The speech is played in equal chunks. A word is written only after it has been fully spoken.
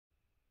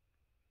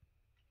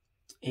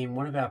In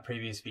one of our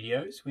previous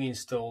videos, we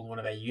installed one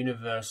of our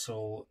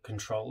universal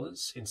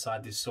controllers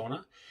inside this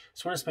sauna.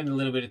 So I want to spend a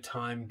little bit of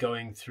time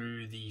going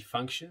through the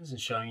functions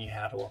and showing you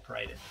how to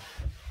operate it.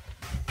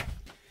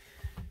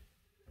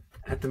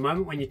 At the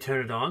moment when you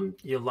turn it on,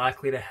 you're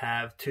likely to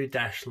have two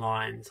dashed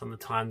lines on the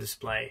time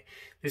display.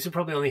 This will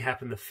probably only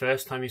happen the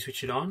first time you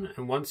switch it on,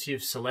 and once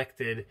you've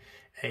selected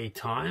a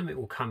time, it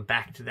will come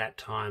back to that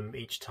time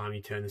each time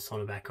you turn the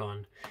sauna back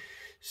on.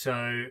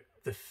 So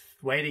the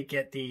way to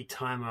get the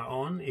timer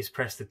on is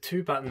press the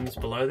two buttons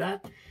below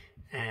that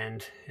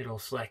and it'll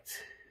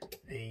select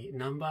a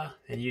number,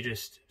 and you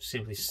just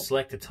simply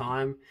select a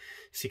time,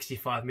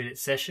 65-minute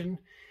session,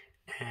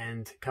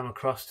 and come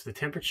across to the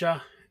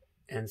temperature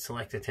and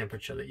select a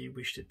temperature that you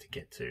wished it to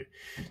get to.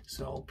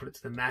 So I'll put it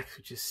to the max,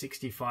 which is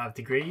 65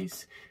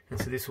 degrees, and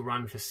so this will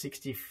run for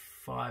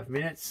 65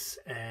 minutes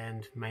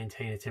and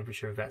maintain a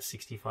temperature of about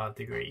 65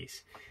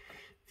 degrees.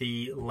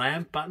 The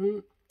lamp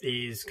button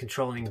is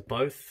controlling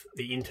both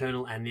the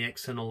internal and the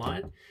external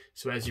light.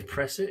 So as you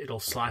press it, it'll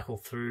cycle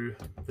through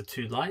the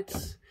two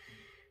lights.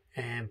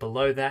 And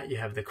below that you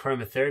have the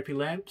chromotherapy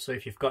lamp. So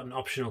if you've got an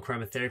optional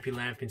chromotherapy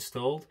lamp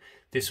installed,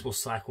 this will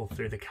cycle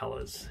through the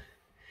colors.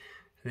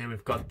 And then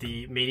we've got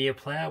the media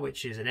player,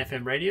 which is an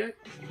FM radio.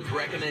 With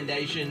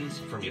recommendations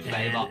from your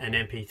favourite. And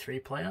an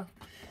MP3 player.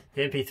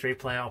 The MP3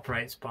 player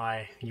operates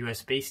by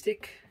USB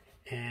stick,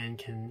 and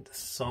the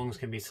songs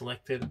can be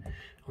selected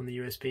on the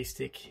USB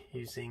stick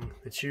using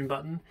the tune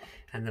button,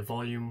 and the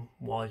volume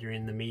while you're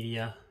in the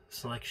media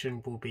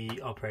selection will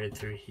be operated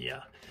through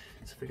here.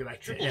 So if we go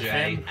back to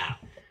FM,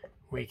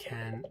 we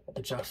can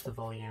adjust the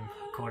volume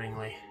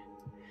accordingly.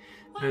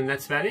 And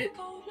that's about it.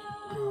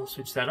 I'll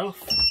switch that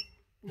off,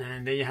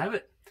 and there you have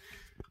it.